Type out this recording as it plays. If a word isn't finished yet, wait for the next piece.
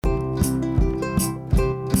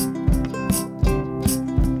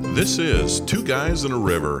This is Two Guys in a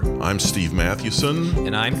River. I'm Steve Mathewson.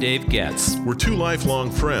 And I'm Dave Getz. We're two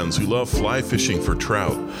lifelong friends who love fly fishing for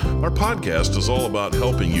trout. Our podcast is all about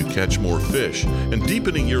helping you catch more fish and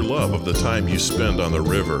deepening your love of the time you spend on the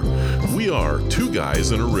river. We are Two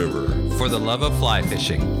Guys in a River. For the love of fly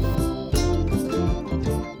fishing.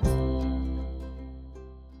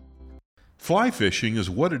 Fly fishing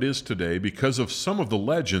is what it is today because of some of the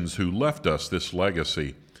legends who left us this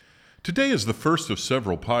legacy. Today is the first of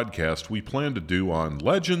several podcasts we plan to do on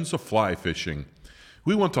legends of fly fishing.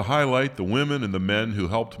 We want to highlight the women and the men who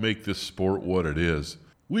helped make this sport what it is.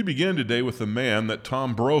 We begin today with a man that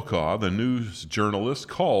Tom Brokaw, the news journalist,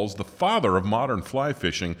 calls the father of modern fly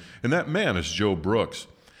fishing, and that man is Joe Brooks.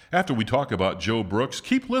 After we talk about Joe Brooks,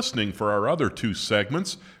 keep listening for our other two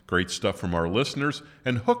segments, great stuff from our listeners,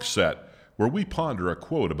 and Hook Set, where we ponder a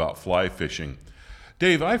quote about fly fishing.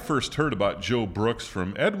 Dave, I first heard about Joe Brooks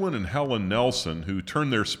from Edwin and Helen Nelson, who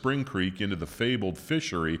turned their Spring Creek into the fabled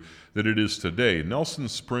fishery that it is today.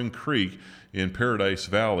 Nelson's Spring Creek in Paradise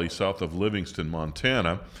Valley, south of Livingston,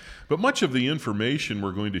 Montana. But much of the information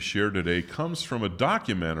we're going to share today comes from a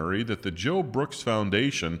documentary that the Joe Brooks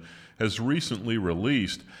Foundation has recently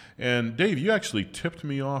released. And Dave, you actually tipped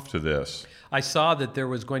me off to this. I saw that there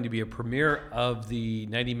was going to be a premiere of the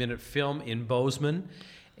 90-minute film in Bozeman,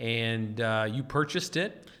 and you purchased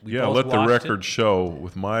it. We both let the watched record show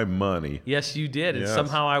with my money. Yes, you did. Yes. And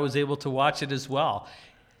somehow I was able to watch it as well.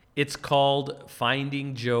 It's called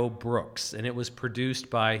Finding Joe Brooks, and it was produced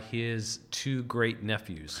by his two great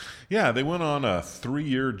nephews. Yeah, they went on a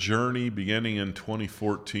 3-year journey beginning in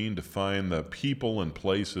 2014 to find the people and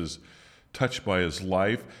places touched by his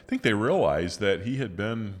life. I think they realized that he had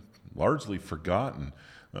been largely forgotten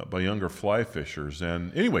by younger fly fishers.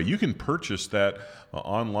 And anyway, you can purchase that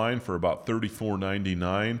online for about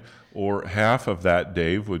 $34.99, or half of that,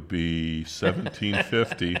 Dave, would be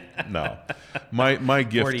 $17.50. No, my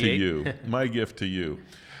gift 48. to you. My gift to you.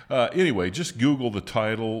 Anyway, just Google the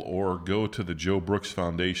title or go to the Joe Brooks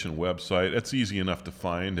Foundation website. It's easy enough to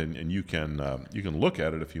find, and you can look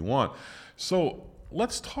at it if you want. So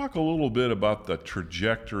let's talk a little bit about the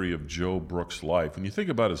trajectory of Joe Brooks' life. When you think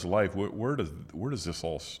about his life, where does this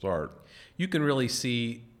all start? You can really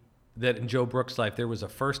see that in Joe Brooks' life, there was a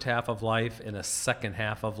first half of life and a second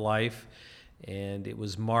half of life, and it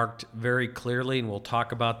was marked very clearly, and we'll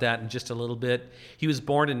talk about that in just a little bit. He was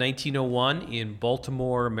born in 1901 in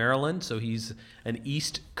Baltimore, Maryland, so he's an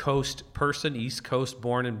East Coast person, East Coast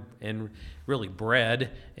born and really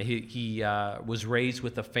bred. He was raised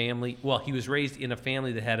with a family. Well, he was raised in a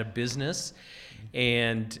family that had a business,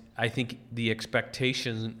 and I think the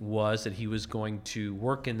expectation was that he was going to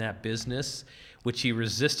work in that business, which he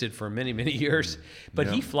resisted for many, many years. But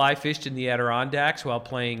he fly fished in the Adirondacks while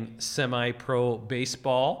playing semi-pro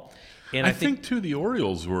baseball. And I think too, the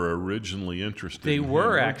Orioles were originally interested. They in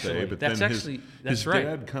were him, actually. but That's then actually his right.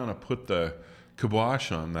 dad kind of put the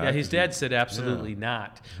kibosh on that. Yeah, his dad said absolutely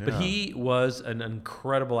not. But he was an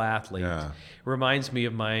incredible athlete. Yeah. Reminds me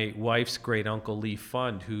of my wife's great uncle Lee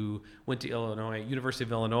Fund, who went to University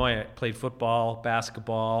of Illinois, played football,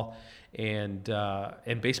 basketball, and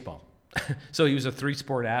baseball. So he was a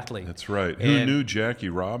 3-sport athlete. That's right. Who knew Jackie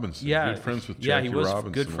Robinson? Yeah, good friends with Jackie he was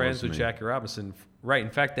Robinson. good friends with Jackie Robinson. Right.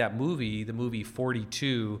 In fact, the movie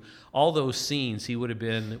 42, all those scenes, he would have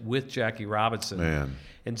been with Jackie Robinson. Man.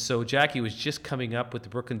 And so Jackie was just coming up with the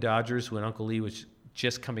Brooklyn Dodgers when Uncle Lee was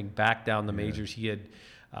just coming back down the majors. He had,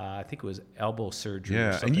 I think it was elbow surgery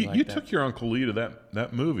or something and like you that. took your Uncle Lee to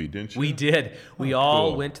that movie, didn't you? We did. We all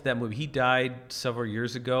cool. went to that movie. He died several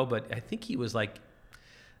years ago, but I think he was like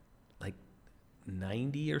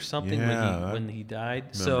 90 or something when he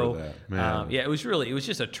died. So it was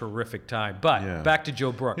just a terrific time. But back to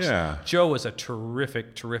Joe Brooks. Yeah. Joe was a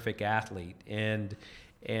terrific athlete, and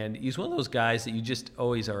he's one of those guys that you just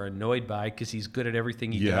always are annoyed by because he's good at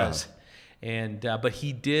everything he does. And but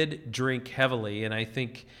he did drink heavily, and I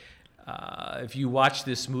think if you watch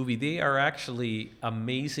this movie, they are actually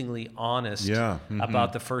amazingly honest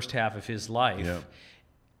about the first half of his life. Yeah.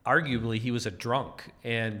 Arguably, he was a drunk,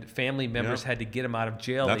 and family members had to get him out of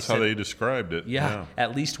jail. That's how they described it. Yeah,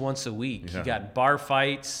 at least once a week. Yeah. He got in bar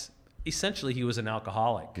fights. Essentially, he was an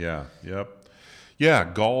alcoholic. Yeah, yep. Yeah,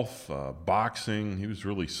 golf, boxing, he was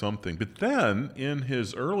really something. But then, in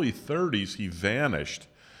his early 30s, he vanished,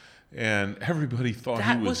 and everybody thought he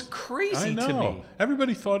was... That was crazy to me.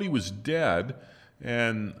 Everybody thought he was dead,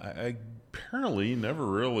 and I apparently never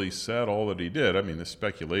really said all that he did. I mean, the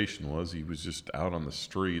speculation was he was just out on the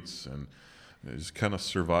streets and just kind of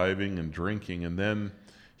surviving and drinking. And then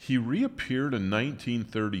he reappeared in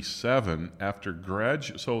 1937 after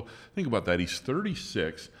So think about that. He's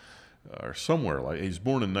 36. or somewhere. Like he's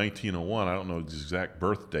born in 1901. I don't know his exact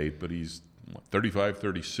birth date, but he's 35,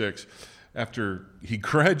 36. After he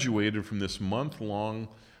graduated from this month-long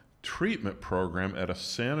treatment program at a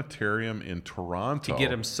sanitarium in Toronto. To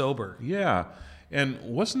get him sober. Yeah. And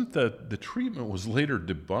wasn't the treatment was later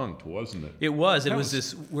debunked, wasn't it? It was. That It was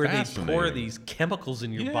this where they pour fascinating. these chemicals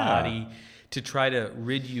in your Yeah. body to try to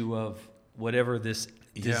rid you of whatever this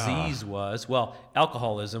disease was. Well,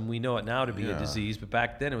 alcoholism, we know it now to be a Yeah. disease, but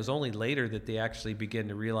back then it was only later that they actually began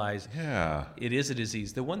to realize Yeah. it is a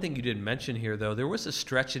disease. The one thing you didn't mention here, though, there was a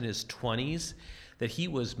stretch in his 20s that he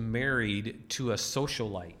was married to a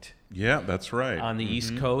socialite Yeah, that's right. on the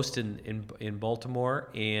East Coast in Baltimore,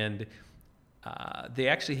 and they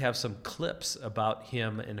actually have some clips about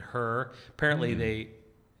him and her. Apparently, they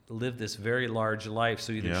lived this very large life.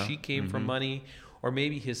 So either Yeah. she came from money, or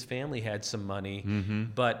maybe his family had some money.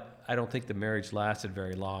 But I don't think the marriage lasted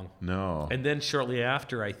very long. No. And then shortly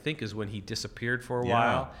after, I think, is when he disappeared for a Yeah.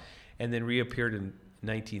 while, and then reappeared in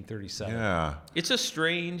 1937. Yeah. It's a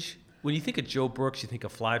strange. When you think of Joe Brooks, you think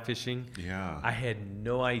of fly fishing. Yeah. I had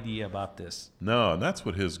no idea about this. No, and that's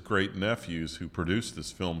what his great nephews who produced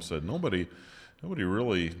this film said. Nobody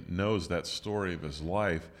really knows that story of his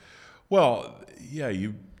life. Well, yeah,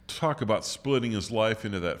 you talk about splitting his life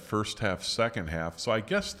into that first half, second half. So I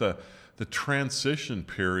guess the transition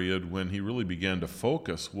period when he really began to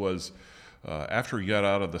focus was after he got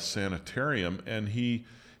out of the sanitarium, and he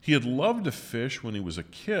had loved to fish when he was a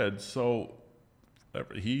kid, so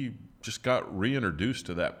he just got reintroduced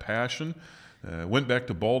to that passion. Went back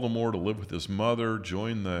to Baltimore to live with his mother,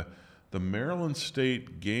 joined the Maryland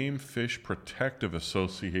State Game Fish Protective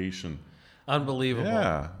Association. Unbelievable.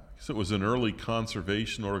 Yeah, so it was an early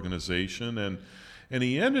conservation organization, and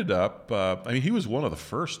he ended up, he was one of the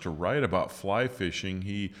first to write about fly fishing.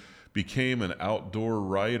 He became an outdoor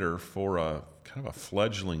writer for a kind of a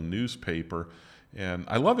fledgling newspaper. And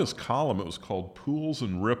I love his column. It was called Pools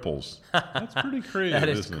and Ripples. That's pretty creative, That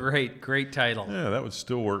is isn't it? great. Great title. Yeah, that would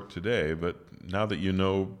still work today. But now that you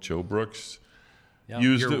know Joe Brooks Yeah,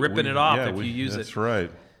 used you're it, ripping it off if we- you use that's it.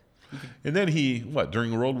 right. And then he,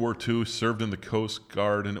 during World War II, served in the Coast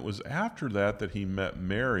Guard, and it was after that he met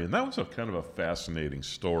Mary. And that was a kind of a fascinating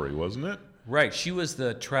story, wasn't it? Right. She was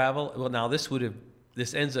the travel. Well, now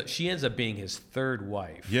she ends up being his third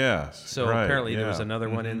wife. Yes. So right, apparently there was yeah. another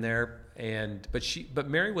one in there, but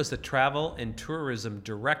Mary was the travel and tourism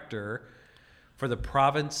director for the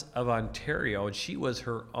province of Ontario, and she was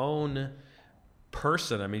her own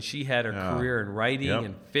person. I mean, she had her Yeah. career in writing Yep.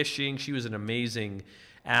 and fishing. She was an amazing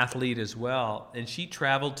athlete as well, and she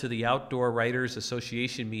traveled to the Outdoor Writers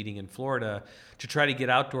Association meeting in Florida to try to get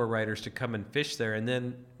outdoor writers to come and fish there and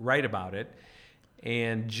then write about it.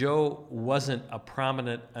 And Joe wasn't a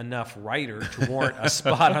prominent enough writer to warrant a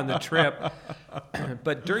spot on the trip.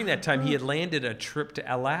 But during that time, he had landed a trip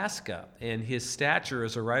to Alaska, and his stature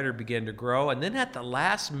as a writer began to grow. And then at the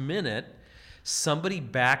last minute, somebody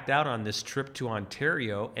backed out on this trip to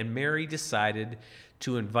Ontario, and Mary decided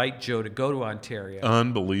to invite Joe to go to Ontario.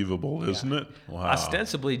 Unbelievable, isn't it? Wow.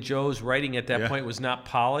 Ostensibly, Joe's writing at that point was not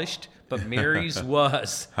polished, but Mary's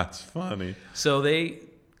was. That's funny. So they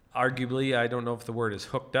arguably, I don't know if the word is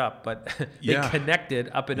hooked up, but they Yeah. connected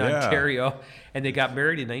up in Yeah. Ontario, and they got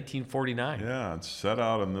married in 1949. Yeah, and set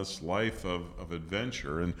out on this life of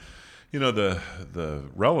adventure. And the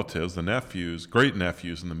relatives, the nephews, great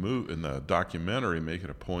nephews in the documentary, make it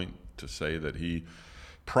a point to say that he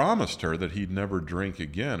promised her that he'd never drink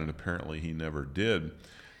again, and apparently he never did.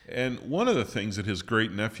 And one of the things that his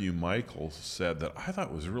great nephew Michael said that I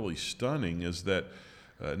thought was really stunning is that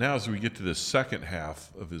now as we get to the second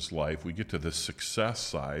half of his life, we get to the success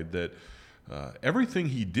side, that everything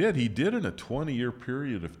he did in a 20-year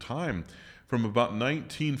period of time, from about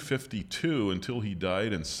 1952 until he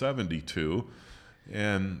died in 72.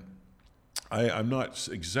 And I'm not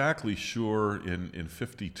exactly sure in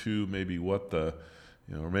 52 maybe what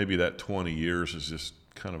or maybe that 20 years is just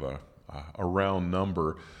kind of a round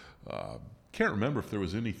number. Can't remember if there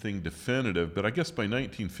was anything definitive, but I guess by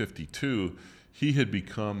 1952, he had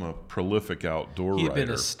become a prolific outdoor writer. He had been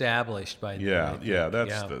established by then. I think.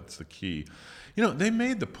 That's the key. They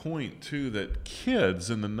made the point, too, that kids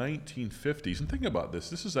in the 1950s, and think about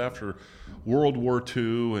this is after World War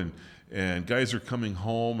II, and guys are coming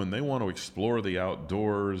home, and they want to explore the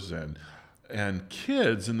outdoors, and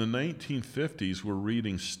kids in the 1950s were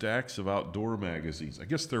reading stacks of outdoor magazines. I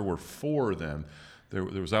guess there were 4 then. There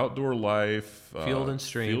was Outdoor Life, Field and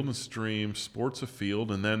Stream, Sports Afield,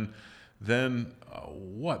 and then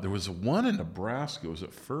there was one in Nebraska. Was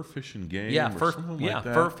it Fur Fish and Game? Or something like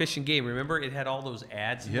that? Fur Fish and Game. Remember, it had all those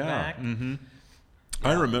ads in the back. Mm-hmm.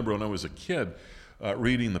 I remember when I was a kid,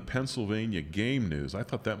 reading the Pennsylvania Game News. I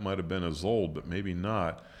thought that might have been as old, but maybe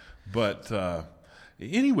not. But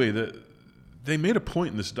anyway, they made a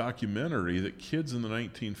point in this documentary that kids in the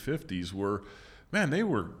 1950s were, man,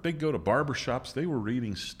 they'd go to barbershops, they were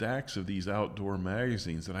reading stacks of these outdoor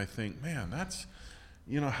magazines, and I think, man, that's,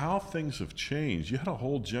 how things have changed. You had a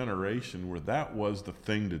whole generation where that was the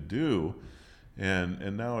thing to do,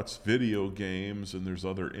 and now it's video games and there's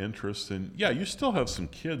other interests, and yeah, you still have some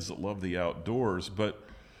kids that love the outdoors, but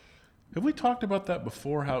have we talked about that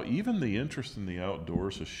before, how even the interest in the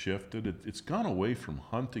outdoors has shifted? It's gone away from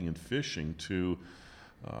hunting and fishing to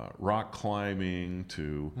rock climbing,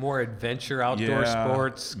 to more adventure outdoor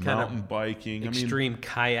sports, kind mountain of biking, extreme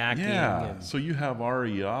kayaking. Yeah, so you have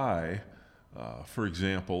REI, for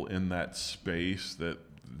example, in that space that,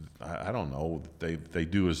 I don't know, they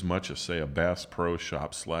do as much as, say, a Bass Pro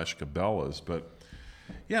Shop / Cabela's, but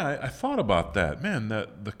yeah, I thought about that. Man,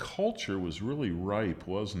 that the culture was really ripe,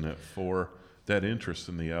 wasn't it, for that interest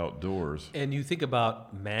in the outdoors? And you think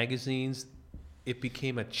about magazines, it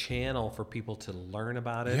became a channel for people to learn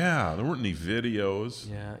about it. Yeah, there weren't any videos.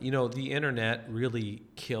 Yeah, the internet really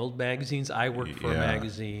killed magazines. I worked for a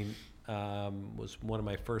magazine, was one of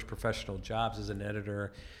my first professional jobs as an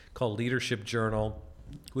editor, called Leadership Journal,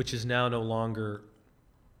 which is now no longer,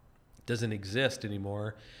 doesn't exist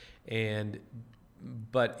anymore.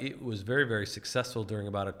 But it was very, very successful during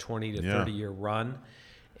about a 20 to 30 year run.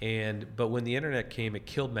 But when the internet came, it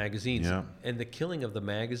killed magazines. Yeah. And the killing of the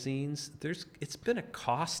magazines, it's been a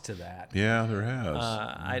cost to that. Yeah, there has.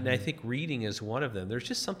 And I think reading is one of them. There's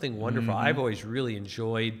just something wonderful. I've always really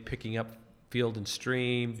enjoyed picking up Field and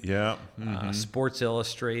Stream, Sports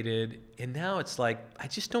Illustrated, and now it's like I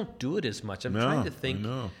just don't do it as much. I'm trying to think.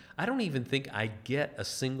 I don't even think I get a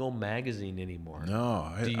single magazine anymore.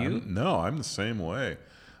 No, do you? I'm the same way.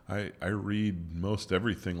 I read most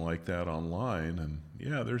everything like that online, and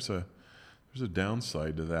yeah, there's a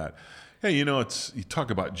downside to that. Hey, you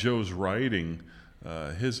talk about Joe's writing.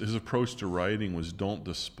 His approach to writing was don't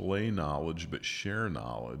display knowledge, but share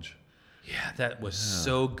knowledge. Yeah, that was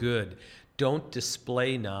so good. Don't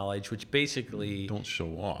display knowledge, which basically don't show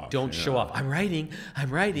off. Don't show off. I'm writing,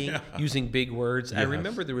 using big words. Yes. I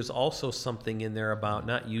remember there was also something in there about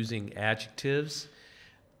not using adjectives.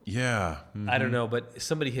 Yeah. I don't know, but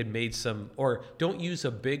somebody had made or don't use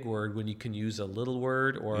a big word when you can use a little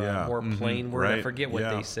word or a more plain word. Right. I forget what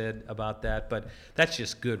they said about that, but that's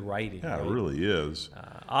just good writing. Yeah, right? It really is.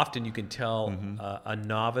 Often you can tell a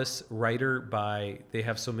novice writer they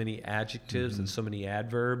have so many adjectives and so many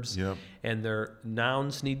adverbs, and their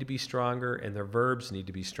nouns need to be stronger and their verbs need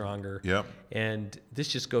to be stronger. Yep. And this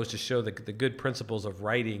just goes to show the good principles of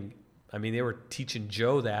writing. I mean, they were teaching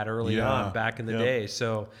Joe that early on back in the day.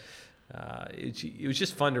 So it was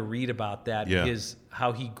just fun to read about that,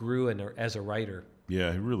 how he grew as a writer.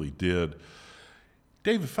 Yeah, he really did.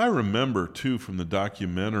 Dave, if I remember, too, from the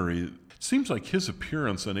documentary, it seems like his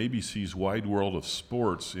appearance on ABC's Wide World of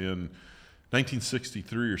Sports in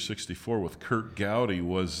 1963 or 64 with Kurt Gowdy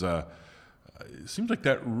was, it seems like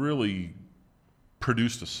that really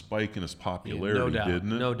produced a spike in his popularity,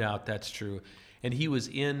 didn't it? No doubt, that's true. And he was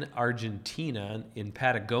in Argentina, in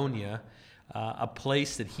Patagonia, a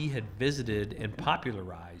place that he had visited and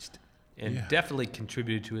popularized, and definitely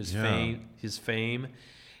contributed to his fame.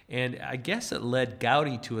 And I guess it led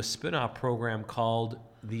Gowdy to a spin-off program called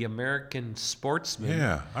The American Sportsman.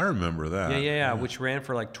 Yeah, I remember that. Yeah, which ran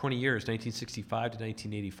for like 20 years, 1965 to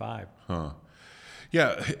 1985. Huh.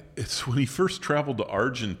 Yeah, it's when he first traveled to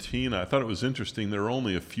Argentina, I thought it was interesting. There were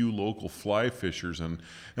only a few local fly fishers, and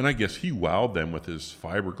I guess he wowed them with his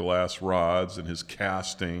fiberglass rods and his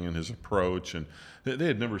casting and his approach, and they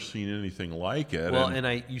had never seen anything like it. Well,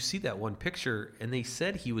 and you see that one picture, and they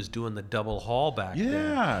said he was doing the double haul back then.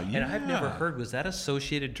 Yeah. And I've never heard, was that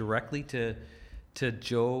associated directly to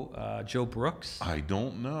Joe Brooks? I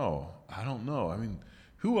don't know. I mean,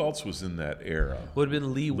 who else was in that era? Would have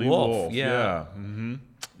been Lee Wolf. Yeah.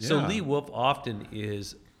 So Lee Wolf often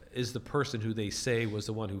is the person who they say was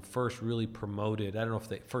the one who first really promoted. I don't know if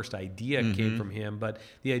the first idea came from him, but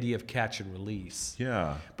the idea of catch and release.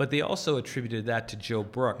 Yeah. But they also attributed that to Joe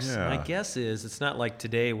Brooks. Yeah. My guess is it's not like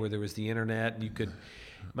today where there was the internet and you could.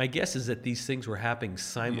 My guess is that these things were happening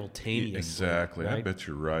simultaneously. Exactly. Right? I bet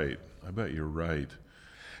you're right.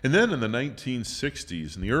 And then in the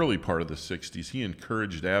 1960s, in the early part of the 60s, he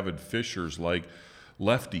encouraged avid fishers like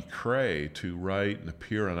Lefty Kreh to write and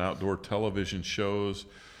appear on outdoor television shows,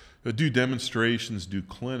 do demonstrations, do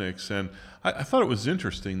clinics. And I thought it was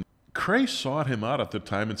interesting. Kreh sought him out at the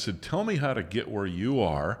time and said, "Tell me how to get where you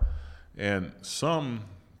are." And some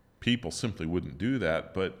people simply wouldn't do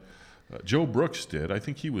that. But Joe Brooks did. I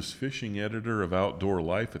think he was fishing editor of Outdoor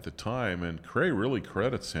Life at the time, and Cray really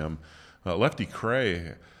credits him. Lefty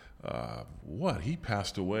Cray, he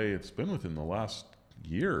passed away. It's been within the last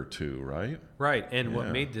year or two, right? Right, and what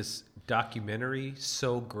made this documentary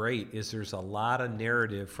so great is there's a lot of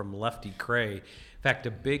narrative from Lefty Cray. In fact,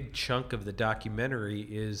 a big chunk of the documentary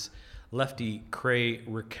is Lefty Cray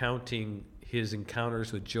recounting his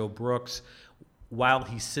encounters with Joe Brooks while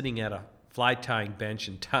he's sitting at a fly tying bench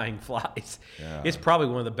and tying flies. Yeah. It's probably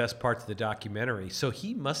one of the best parts of the documentary. So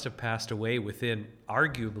he must have passed away within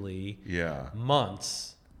arguably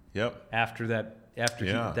months after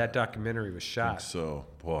that documentary was shot. I think so.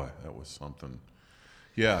 Boy, that was something.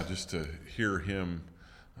 Yeah, just to hear him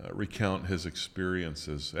recount his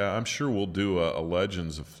experiences. I'm sure we'll do a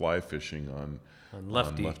Legends of Fly Fishing on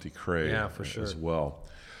Lefty Cray as well.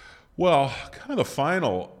 Well, kind of the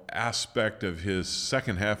final aspect of his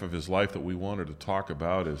second half of his life that we wanted to talk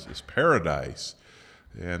about is Paradise.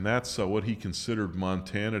 And that's what he considered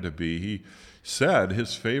Montana to be. He said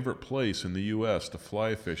his favorite place in the U.S. to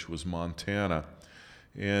fly fish was Montana.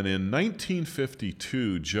 And in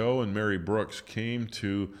 1952, Joe and Mary Brooks came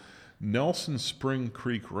to Nelson Spring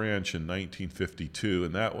Creek Ranch in 1952,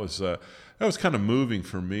 and that was kind of moving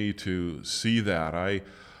for me to see that.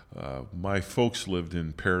 My folks lived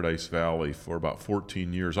in Paradise Valley for about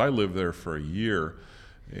 14 years. I lived there for a year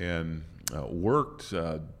and worked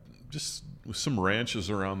just with some ranches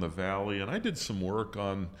around the valley, and I did some work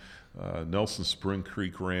on Nelson Spring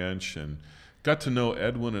Creek Ranch and got to know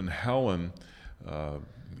Edwin and Helen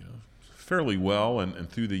fairly well, and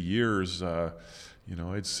through the years,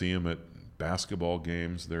 I'd see them at basketball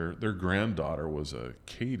games. Their granddaughter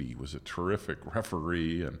Katie was a terrific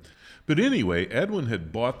referee, but anyway, Edwin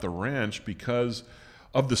had bought the ranch because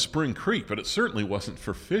of the Spring Creek, but it certainly wasn't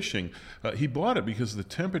for fishing. He bought it because the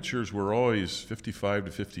temperatures were always 55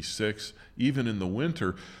 to 56, even in the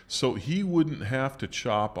winter, so he wouldn't have to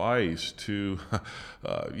chop ice to,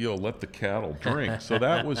 let the cattle drink. So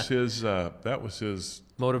that was his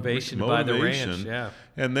motivation to buy the ranch. Yeah.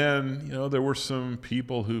 And then, there were some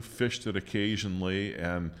people who fished it occasionally,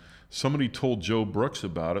 and somebody told Joe Brooks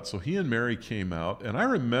about it, so he and Mary came out, and I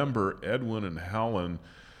remember Edwin and Helen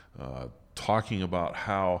talking about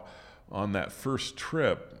how on that first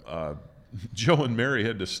trip, Joe and Mary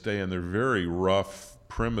had to stay in their very rough,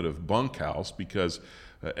 primitive bunkhouse because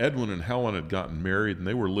Edwin and Helen had gotten married and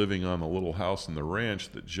they were living on the little house in the ranch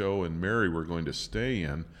that Joe and Mary were going to stay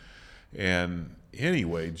in. And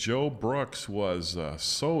anyway, Joe Brooks was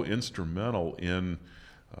so instrumental in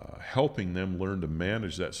helping them learn to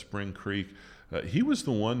manage that Spring Creek. He was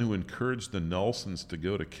the one who encouraged the Nelsons to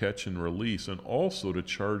go to catch and release and also to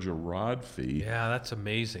charge a rod fee. Yeah, that's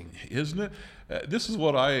amazing. Isn't it? This is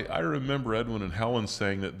what I remember Edwin and Helen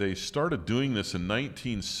saying, that they started doing this in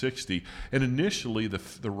 1960, and initially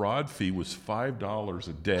the rod fee was $5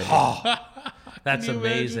 a day. Oh, that's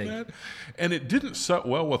amazing. That? And it didn't set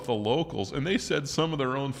well with the locals, and they said some of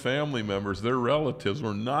their own family members, their relatives,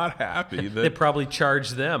 were not happy. They probably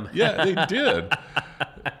charged them. Yeah, they did.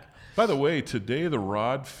 By the way, today the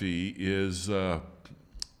rod fee is, it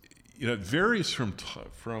varies from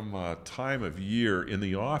time of year. In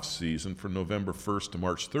the off season, from November 1st to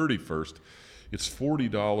March 31st, it's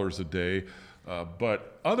 $40 a day.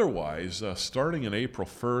 But otherwise, starting in April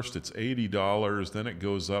 1st, it's $80. Then it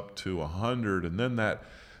goes up to $100, and then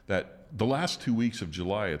the last 2 weeks of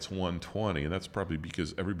July, it's $120, and that's probably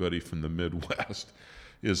because everybody from the Midwest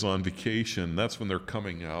is on vacation. That's when they're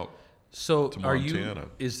coming out. So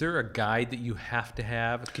is there a guide that you have to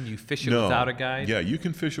have? Can you fish it without a guide? Yeah, you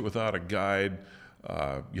can fish it without a guide.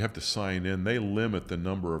 You have to sign in. They limit the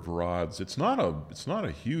number of rods. It's not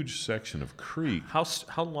a huge section of creek.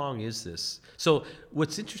 How long is this? So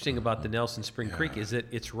what's interesting about the Nelson Spring Creek is that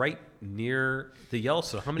it's right near the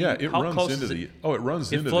Yellowstone. It flows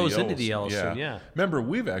into the Yellowstone. Yeah. Remember,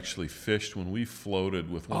 we've actually fished when we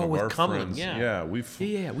floated with one of our Cumberland, friends. We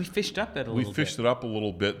fished up it a little bit. We fished it up a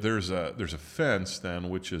little bit. There's a fence then,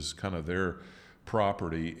 which is kind of their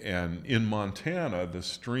property, and in Montana, the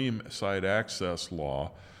stream side access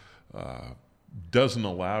law doesn't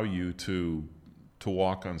allow you to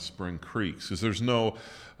walk on spring creeks because there's no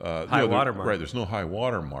high water mark. Right, there's no high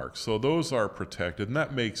water mark, so those are protected, and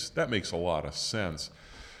that makes a lot of sense.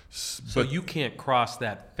 So you can't cross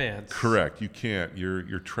that fence. Correct, you can't.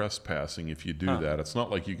 You're trespassing if you do that. It's not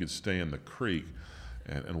like you could stay in the creek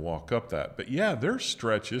and walk up that. But yeah, their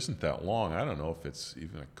stretch isn't that long. I don't know if it's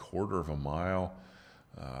even a quarter of a mile.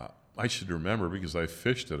 I should remember because I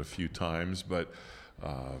fished it a few times, but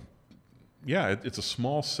it's a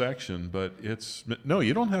small section, but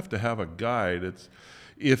you don't have to have a guide.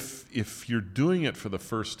 if you're doing it for the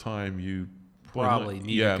first time, you Probably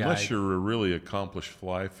need a guide. unless you're a really accomplished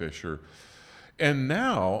fly fisher. And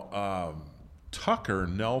now Tucker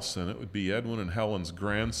Nelson, it would be Edwin and Helen's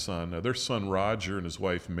grandson. Their son Roger and his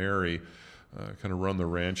wife Mary kind of run the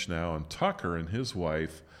ranch now, and Tucker and his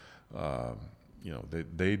wife,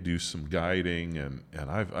 they do some guiding, and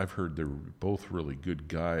I've heard they're both really good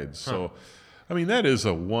guides. So, I mean, that is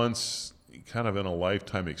a once kind of in a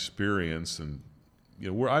lifetime experience, and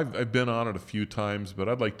I've been on it a few times, but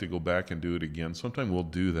I'd like to go back and do it again. Sometime we'll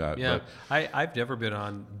do that. Yeah, but I've never been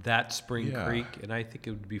on that Spring Creek, and I think it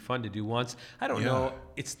would be fun to do once. I don't know.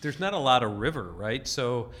 There's not a lot of river, right?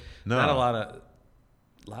 So not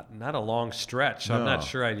a long stretch. So I'm not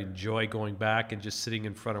sure I'd enjoy going back and just sitting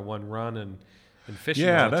in front of one run and fishing.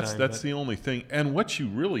 Yeah, all the that's time, the only thing. And what you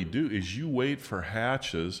really do is you wait for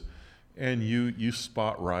hatches, and you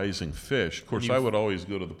spot rising fish. Of course, I would always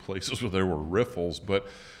go to the places where there were riffles, but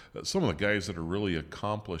some of the guys that are really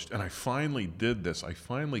accomplished, and I finally did this. I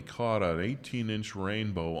finally caught an 18-inch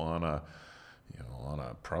rainbow on a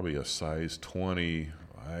probably a size 20.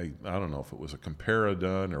 I don't know if it was a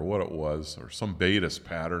Comparadun or what it was, or some Baetis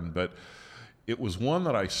pattern, but it was one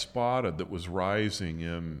that I spotted that was rising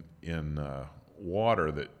in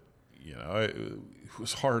water that, it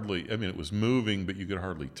was hardly, it was moving, but you could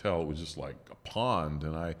hardly tell. It was just like a pond,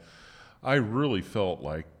 and I really felt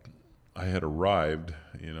like I had arrived,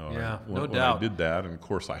 when I did that, and of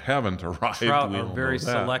course I haven't arrived. Trout are very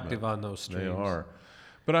selective on those streams. They are.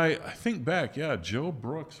 But I think back, Joe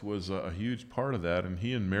Brooks was a huge part of that, and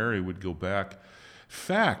he and Mary would go back. In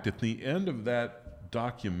fact, at the end of that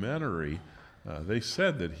documentary, they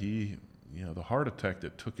said that he, the heart attack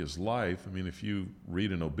that took his life, if you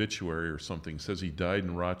read an obituary or something, it says he died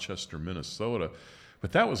in Rochester, Minnesota.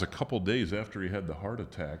 But that was a couple days after he had the heart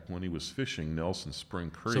attack when he was fishing Nelson Spring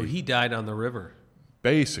Creek. So he died on the river.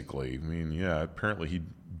 Basically. Apparently he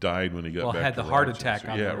died when he got back to had the heart attack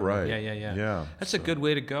on the river. Right. Yeah. That's a good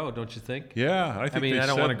way to go, don't you think? Yeah, I think I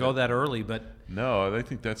don't want to go that early, but... No, I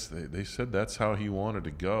think they said that's how he wanted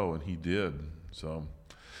to go, and he did. So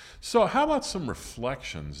how about some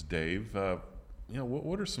reflections, Dave?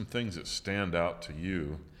 What are some things that stand out to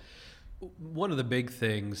you? One of the big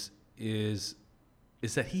things is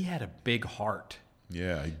that he had a big heart.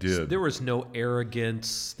 Yeah, he did. There was no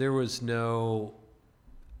arrogance. There was no...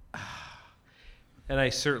 And I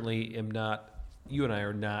certainly am not... You and I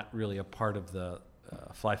are not really a part of the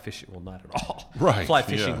fly fishing. Well, not at all. Right. Fly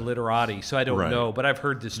fishing literati. So I don't Right. know. But I've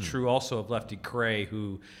heard this true also of Lefty Kreh,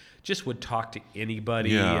 who just would talk to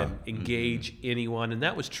anybody and engage anyone. And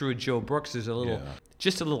that was true of Joe Brooks. There's a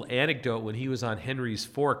little anecdote when he was on Henry's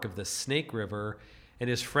Fork of the Snake River, and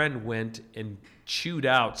his friend went and chewed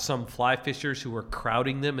out some fly fishers who were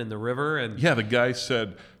crowding them in the river. And the guy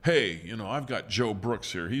said, hey, I've got Joe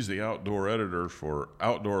Brooks here. He's the outdoor editor for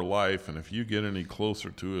Outdoor Life, and if you get any closer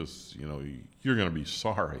to us, you're going to be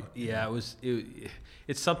sorry. Yeah,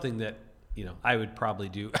 it's something that, I would probably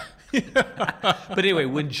do. But anyway,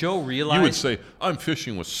 when Joe realized... You would say, I'm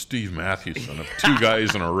fishing with Steve Mathewson of Two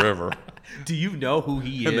Guys in a River. Do you know who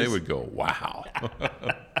he is? And they would go, wow.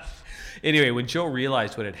 Anyway, when Joe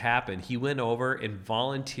realized what had happened, he went over and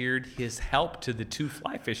volunteered his help to the two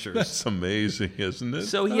fly fishers. That's amazing, isn't it?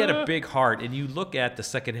 So he had a big heart, and you look at the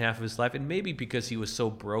second half of his life, and maybe because he was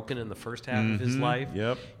so broken in the first half of his life,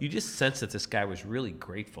 you just sense that this guy was really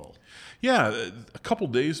grateful. Yeah, a couple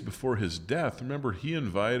days before his death, remember he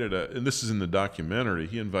invited, and this is in the documentary,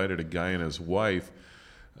 he invited a guy and his wife.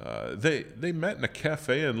 They met in a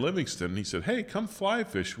cafe in Livingston, and he said, hey, come fly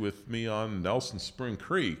fish with me on Nelson Spring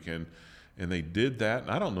Creek. And they did that, and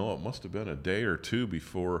I don't know, it must have been a day or two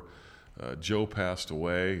before Joe passed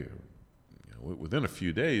away, within a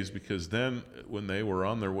few days, because then when they were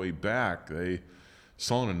on their way back, they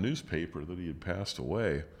saw in a newspaper that he had passed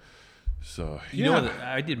away. So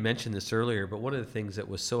I did mention this earlier, but one of the things that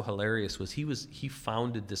was so hilarious was he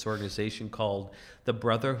founded this organization called the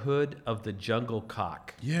Brotherhood of the Jungle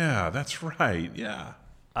Cock. Yeah, that's right. Yeah.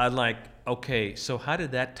 I'm like, okay, so how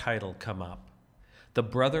did that title come up? The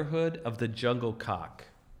Brotherhood of the Jungle Cock.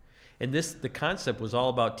 And the concept was all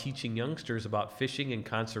about teaching youngsters about fishing and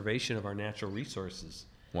conservation of our natural resources.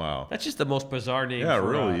 Wow. That's just the most bizarre name for it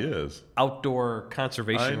really is. Outdoor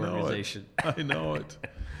conservation organization. I know it.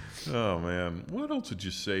 Oh, man. What else would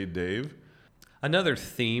you say, Dave? Another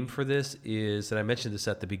theme for this is, and I mentioned this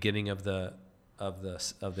at the beginning of the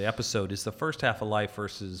episode, is the first half of life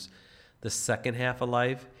versus the second half of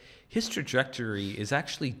life. His trajectory is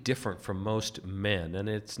actually different from most men, and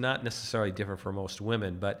it's not necessarily different for most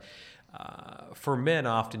women, but for men,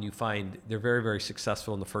 often you find they're very, very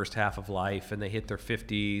successful in the first half of life, and they hit their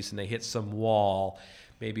 50s and they hit some wall.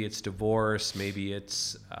 Maybe it's divorce, maybe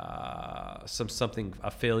it's a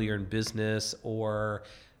failure in business, or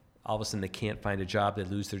all of a sudden they can't find a job, they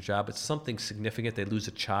lose their job. It's something significant, they lose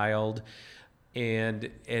a child,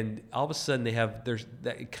 and all of a sudden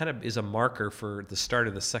that kind of is a marker for the start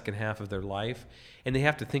of the second half of their life, and they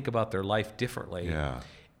have to think about their life differently. Yeah.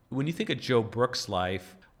 When you think of Joe Brooks'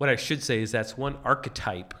 life, what I should say is that's one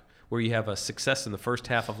archetype where you have a success in the first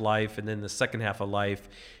half of life, and then the second half of life,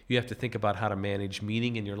 you have to think about how to manage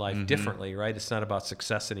meaning in your life differently, right? It's not about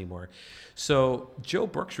success anymore. So Joe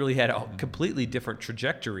Brooks really had a completely different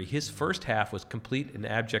trajectory. His first half was complete and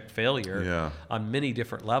abject failure on many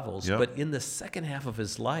different levels. Yep. But in the second half of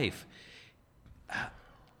his life,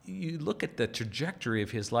 you look at the trajectory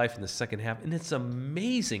of his life in the second half, and it's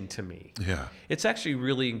amazing to me. Yeah. It's actually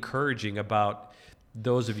really encouraging about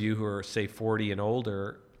those of you who are, say, 40 and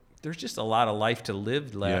older. There's just a lot of life to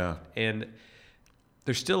live left, and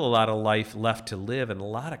there's still a lot of life left to live, and a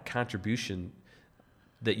lot of contribution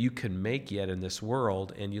that you can make yet in this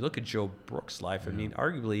world. And you look at Joe Brooks' life, I mean,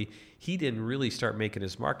 arguably, he didn't really start making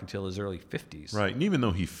his mark until his early 50s. Right, and even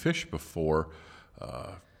though he fished before,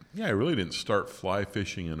 he really didn't start fly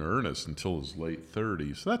fishing in earnest until his late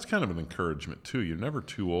 30s. So that's kind of an encouragement, too. You're never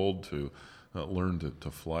too old to learn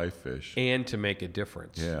to fly fish. And to make a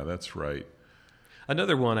difference. Yeah, that's right.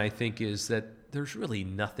 Another one, I think, is that there's really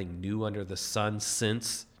nothing new under the sun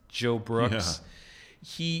since Joe Brooks. Yeah.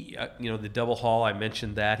 He, the double haul, I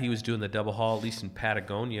mentioned that. He was doing the double haul, at least in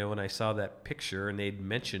Patagonia, when I saw that picture, and they'd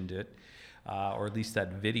mentioned it, or at least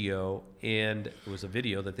that video. And it was a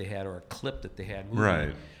video that they had, or a clip that they had moving.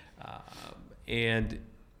 Right. And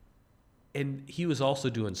he was also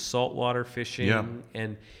doing saltwater fishing. Yeah.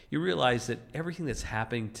 And you realize that everything that's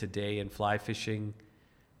happening today in fly fishing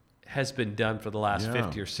has been done for the last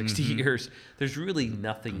 50 or 60 years. There's really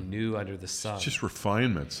nothing new under the sun. It's just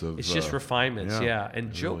refinements of... It's just refinements, yeah.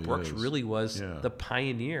 And Joe really Brooks is. really was the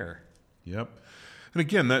pioneer. Yep. And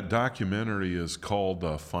again, that documentary is called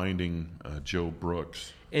Finding Joe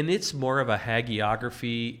Brooks. And it's more of a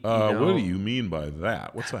hagiography. What do you mean by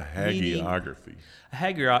that? What's a hagiography? A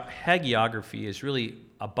hagiography is really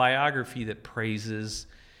a biography that praises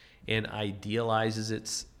and idealizes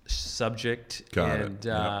its subject. Got it.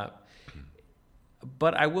 Yep.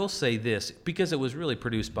 But I will say this, because it was really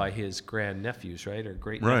produced by his grandnephews, right? Or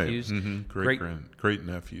great-nephews. Right. Mm-hmm.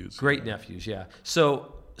 Great-nephews. Great-nephews, yeah.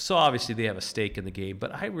 So obviously they have a stake in the game,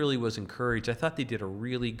 but I really was encouraged. I thought they did a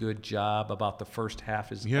really good job about the first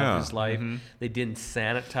half of his life. Mm-hmm. They didn't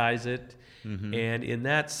sanitize it. Mm-hmm. And in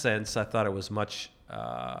that sense, I thought it was much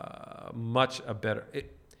better.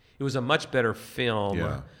 It was a much better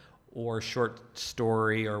film or short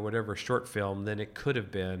story or whatever short film than it could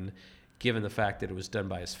have been, given the fact that it was done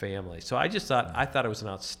by his family. So I thought it was an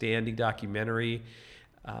outstanding documentary.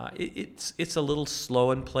 It's a little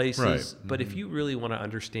slow in places, but if you really want to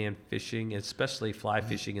understand fishing, especially fly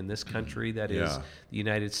fishing in this country, that is the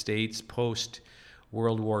United States post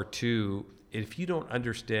World War II, if you don't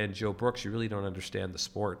understand Joe Brooks, you really don't understand the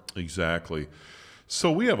sport. Exactly.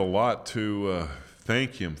 So we have a lot to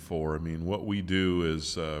thank him for. I mean, what we do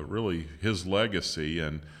is really his legacy,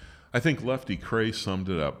 and I think Lefty Kreh summed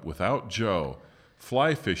it up. Without Joe,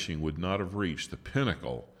 fly fishing would not have reached the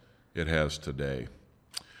pinnacle it has today.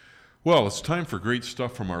 Well, it's time for great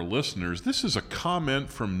stuff from our listeners. This is a comment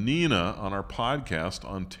from Nina on our podcast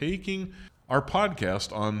on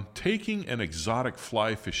taking an exotic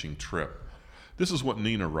fly fishing trip. This is what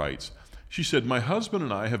Nina writes. She said, "My husband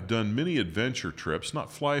and I have done many adventure trips, not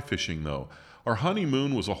fly fishing though. Our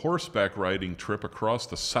honeymoon was a horseback riding trip across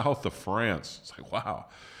the south of France." It's like, wow.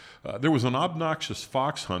 There was an obnoxious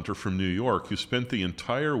fox hunter from New York who spent the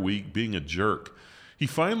entire week being a jerk. He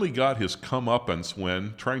finally got his comeuppance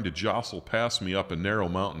when, trying to jostle past me up a narrow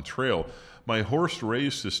mountain trail, my horse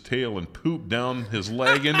raised his tail and pooped down his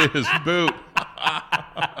leg into his boot.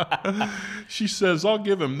 She says, "I'll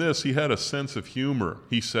give him this. He had a sense of humor."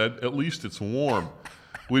 He said, "At least it's warm."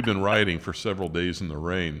 We'd been riding for several days in the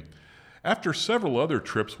rain. After several other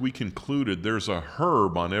trips, we concluded there's a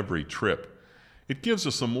herb on every trip. It gives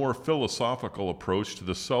us a more philosophical approach to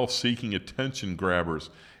the self-seeking attention grabbers.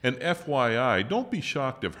 And FYI, don't be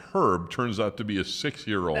shocked if Herb turns out to be a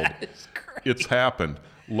 6-year-old. That is great. It's happened.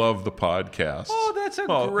 Love the podcast. Oh, that's a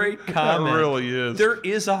great comment. That really is. There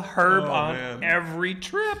is a Herb on every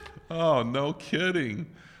trip. Oh, no kidding.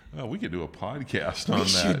 Oh, we could do a podcast on that. We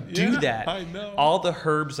should do that. I know. All the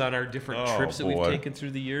herbs on our different trips that we've boy. taken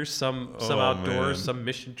through the years, some outdoors, man. some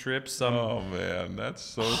mission trips, some... Oh, man, that's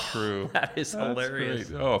so true. That is That's hilarious.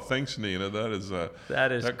 great. Oh, thanks, Nina. That is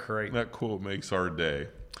Great. That quote makes our day.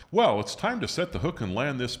 Well, it's time to set the hook and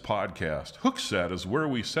land this podcast. Hook set is where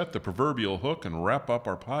we set the proverbial hook and wrap up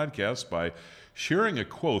our podcast by sharing a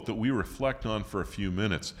quote that we reflect on for a few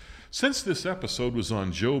minutes. Since this episode was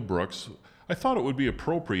on Joe Brooks, I thought it would be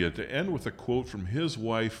appropriate to end with a quote from his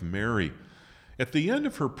wife, Mary. At the end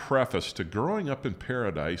of her preface to Growing Up in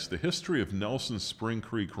Paradise, The History of Nelson's Spring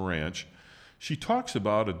Creek Ranch, she talks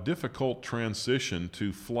about a difficult transition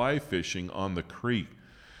to fly fishing on the creek.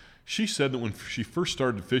 She said that when she first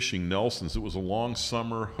started fishing Nelson's, it was a long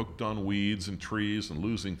summer, hooked on weeds and trees and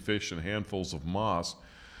losing fish and handfuls of moss.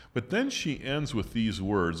 But then she ends with these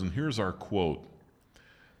words, and here's our quote.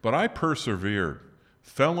 "But I persevered,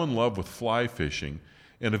 fell in love with fly fishing,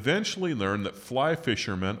 and eventually learned that fly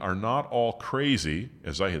fishermen are not all crazy,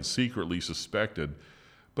 as I had secretly suspected,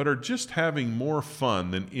 but are just having more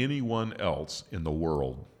fun than anyone else in the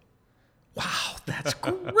world." Wow, that's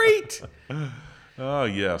great. Oh,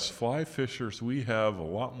 yes, fly fishers, we have a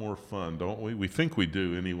lot more fun, don't we? We think we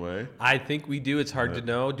do anyway. I think we do. It's hard to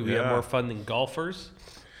know. Do we have yeah. more fun than golfers?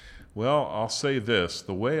 Well, I'll say this.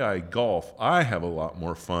 The way I golf, I have a lot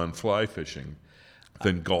more fun fly fishing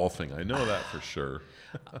than golfing. I know that for sure.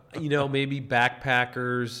 Maybe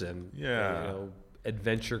backpackers and Yeah.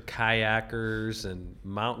 adventure kayakers and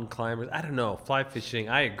mountain climbers. I don't know. Fly fishing,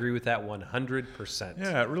 I agree with that 100%.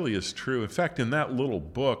 Yeah, it really is true. In fact, in that little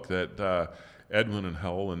book that Edwin and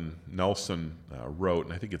Helen Nelson wrote,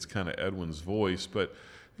 and I think it's kind of Edwin's voice, but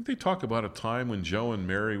I think they talk about a time when Joe and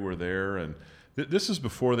Mary were there, and this is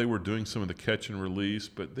before they were doing some of the catch and release,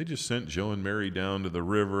 but they just sent Joe and Mary down to the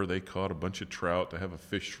river. They caught a bunch of trout to have a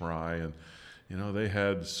fish fry, and they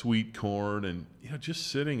had sweet corn, and just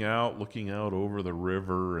sitting out, looking out over the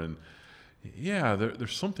river, and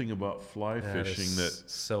there's something about fly fishing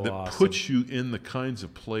that awesome. puts you in the kinds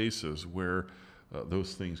of places where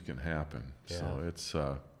those things can happen. Yeah. So it's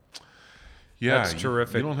That's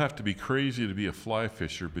terrific. You don't have to be crazy to be a fly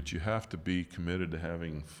fisher, but you have to be committed to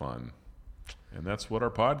having fun. And that's what our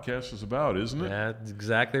podcast is about, isn't it? That's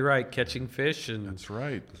exactly right. Catching fish and That's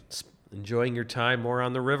right. enjoying your time more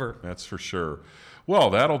on the river. That's for sure. Well,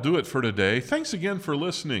 that'll do it for today. Thanks again for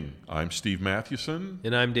listening. I'm Steve Mathewson.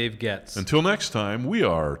 And I'm Dave Getz. Until next time, we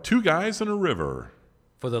are Two Guys in a River.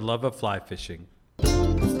 For the love of fly fishing.